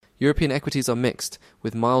European equities are mixed,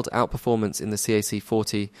 with mild outperformance in the CAC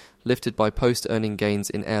 40, lifted by post-earning gains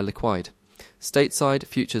in Air Liquide. Stateside,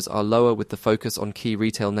 futures are lower with the focus on key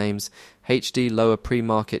retail names, HD lower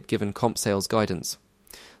pre-market given comp sales guidance.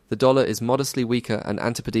 The dollar is modestly weaker and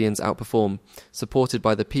Antipodeans outperform, supported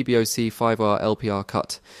by the PBoC 5-hour LPR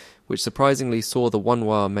cut, which surprisingly saw the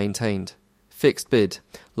 1-hour maintained. Fixed bid,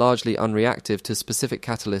 largely unreactive to specific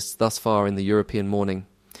catalysts thus far in the European morning.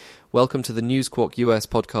 Welcome to the News Quark US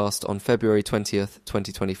podcast on February 20th,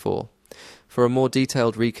 2024. For a more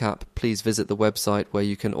detailed recap, please visit the website where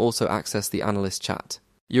you can also access the analyst chat.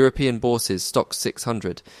 European bourses Stoxx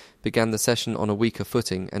 600 began the session on a weaker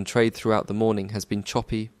footing and trade throughout the morning has been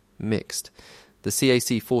choppy, mixed. The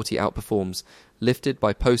CAC 40 outperforms, lifted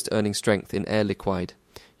by post-earning strength in Air Liquide.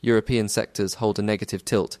 European sectors hold a negative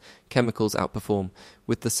tilt, chemicals outperform,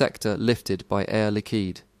 with the sector lifted by Air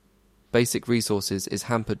Liquide. Basic Resources is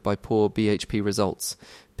hampered by poor BHP results,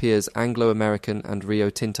 peers Anglo-American and Rio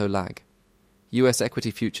Tinto lag. US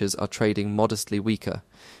equity futures are trading modestly weaker,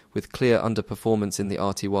 with clear underperformance in the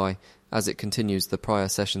RTY as it continues the prior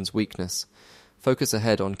session's weakness. Focus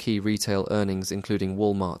ahead on key retail earnings including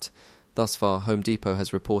Walmart. Thus far, Home Depot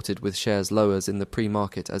has reported with shares lowers in the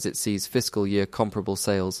pre-market as it sees fiscal year comparable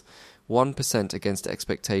sales 1% against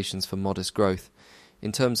expectations for modest growth.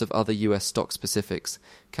 In terms of other US stock specifics,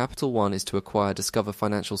 Capital One is to acquire Discover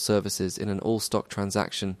Financial Services in an all-stock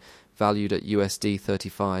transaction valued at USD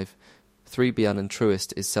 35. 3BN and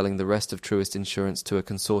Truist is selling the rest of Truist Insurance to a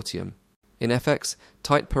consortium. In FX,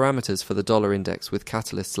 tight parameters for the dollar index with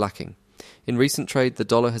catalysts lacking. In recent trade, the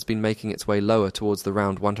dollar has been making its way lower towards the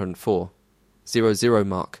round 104.00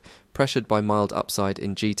 mark, pressured by mild upside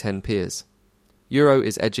in G10 peers. Euro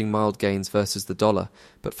is edging mild gains versus the dollar,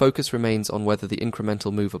 but focus remains on whether the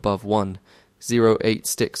incremental move above 1.08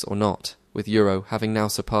 sticks or not, with Euro having now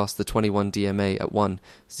surpassed the 21 DMA at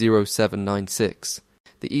 1.0796.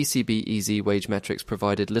 The ECB easy wage metrics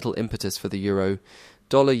provided little impetus for the Euro.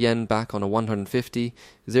 Dollar-yen back on a 150,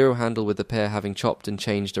 zero handle with the pair having chopped and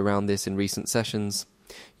changed around this in recent sessions.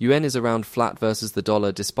 Yuan is around flat versus the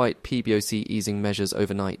dollar despite PBoC easing measures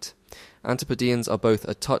overnight. Antipodeans are both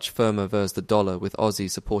a touch firmer versus the dollar, with Aussie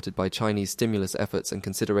supported by Chinese stimulus efforts and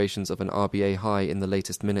considerations of an RBA high in the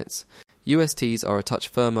latest minutes. USTs are a touch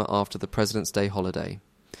firmer after the President's Day holiday.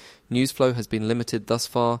 News flow has been limited thus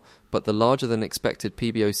far, but the larger-than-expected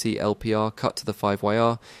PBoC LPR cut to the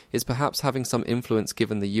 5YR is perhaps having some influence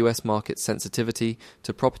given the US market's sensitivity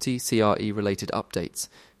to property CRE-related updates,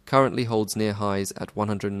 currently holds near highs at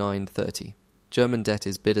 109.30. German debt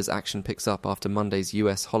is bid as action picks up after Monday's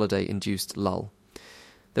US holiday-induced lull.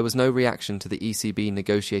 There was no reaction to the ECB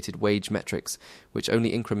negotiated wage metrics, which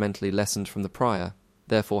only incrementally lessened from the prior,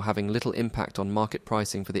 therefore having little impact on market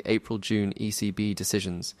pricing for the April-June ECB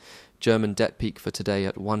decisions. German debt peak for today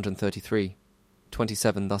at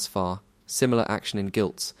 133.27 thus far. Similar action in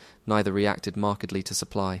gilts, neither reacted markedly to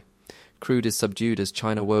supply. Crude is subdued as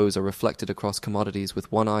China woes are reflected across commodities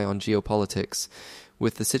with one eye on geopolitics,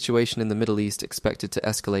 with the situation in the Middle East expected to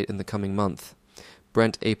escalate in the coming month.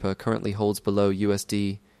 Brent APA currently holds below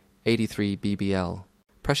USD 83 BBL.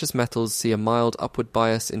 Precious metals see a mild upward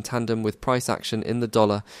bias in tandem with price action in the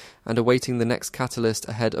dollar and awaiting the next catalyst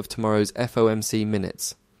ahead of tomorrow's FOMC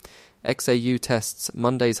minutes. XAU tests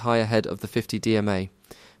Monday's high ahead of the 50 DMA.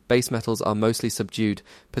 Base metals are mostly subdued,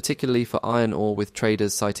 particularly for iron ore, with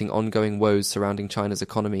traders citing ongoing woes surrounding China's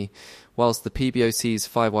economy, whilst the PBoC's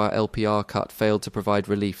 5-hour LPR cut failed to provide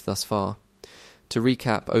relief thus far. To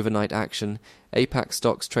recap overnight action, APAC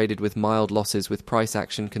stocks traded with mild losses with price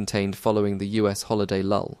action contained following the US holiday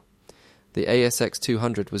lull. The ASX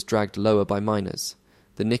 200 was dragged lower by miners.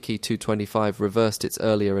 The Nikkei 225 reversed its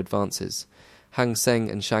earlier advances. Hang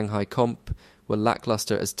Seng and Shanghai Comp were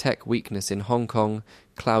lackluster as tech weakness in Hong Kong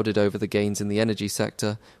clouded over the gains in the energy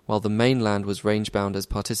sector, while the mainland was range-bound as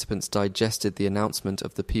participants digested the announcement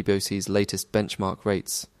of the PBoC's latest benchmark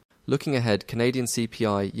rates. Looking ahead, Canadian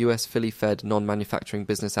CPI, US Philly Fed Non-Manufacturing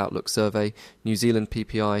Business Outlook Survey, New Zealand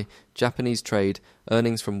PPI, Japanese trade,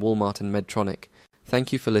 earnings from Walmart and Medtronic.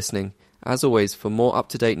 Thank you for listening. As always, for more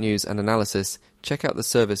up-to-date news and analysis, check out the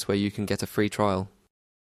service where you can get a free trial.